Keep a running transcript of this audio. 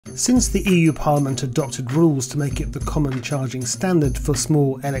Since the EU Parliament adopted rules to make it the common charging standard for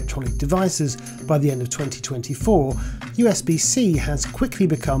small electronic devices by the end of 2024, USB-C has quickly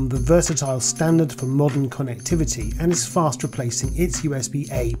become the versatile standard for modern connectivity and is fast replacing its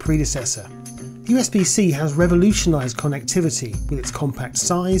USB-A predecessor. USB-C has revolutionised connectivity with its compact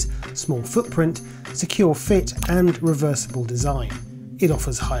size, small footprint, secure fit and reversible design. It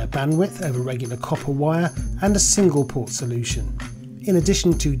offers higher bandwidth over regular copper wire and a single port solution. In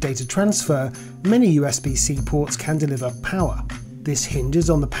addition to data transfer, many USB-C ports can deliver power. This hinges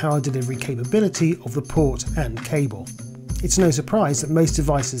on the power delivery capability of the port and cable. It's no surprise that most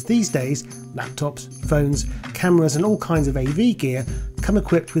devices these days, laptops, phones, cameras and all kinds of AV gear, come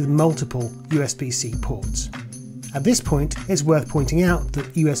equipped with multiple USB-C ports. At this point, it's worth pointing out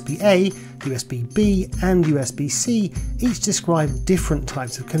that USB-A, USB-B and USB-C each describe different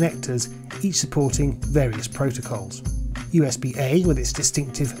types of connectors, each supporting various protocols. USB-A, with its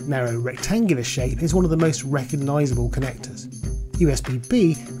distinctive narrow rectangular shape, is one of the most recognisable connectors.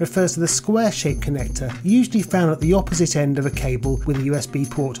 USB-B refers to the square-shaped connector usually found at the opposite end of a cable with a USB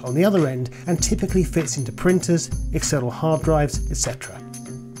port on the other end and typically fits into printers, external hard drives, etc.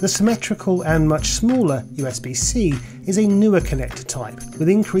 The symmetrical and much smaller USB-C is a newer connector type with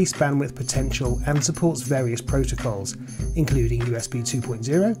increased bandwidth potential and supports various protocols, including USB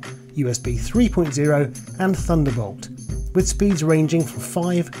 2.0, USB 3.0 and Thunderbolt, with speeds ranging from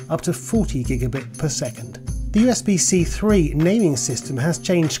 5 up to 40 gigabit per second. The USB-C 3 naming system has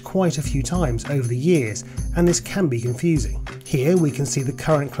changed quite a few times over the years, and this can be confusing. Here we can see the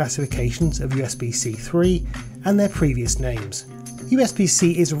current classifications of USB-C 3 and their previous names.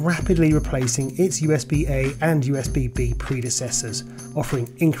 USB-C is rapidly replacing its USB-A and USB-B predecessors,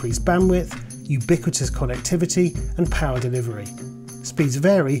 offering increased bandwidth, ubiquitous connectivity and power delivery. Speeds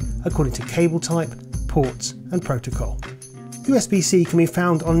vary according to cable type, ports and protocol. USB-C can be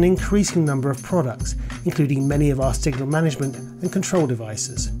found on an increasing number of products, including many of our signal management and control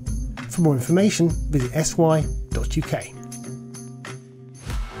devices. For more information, visit sy.uk.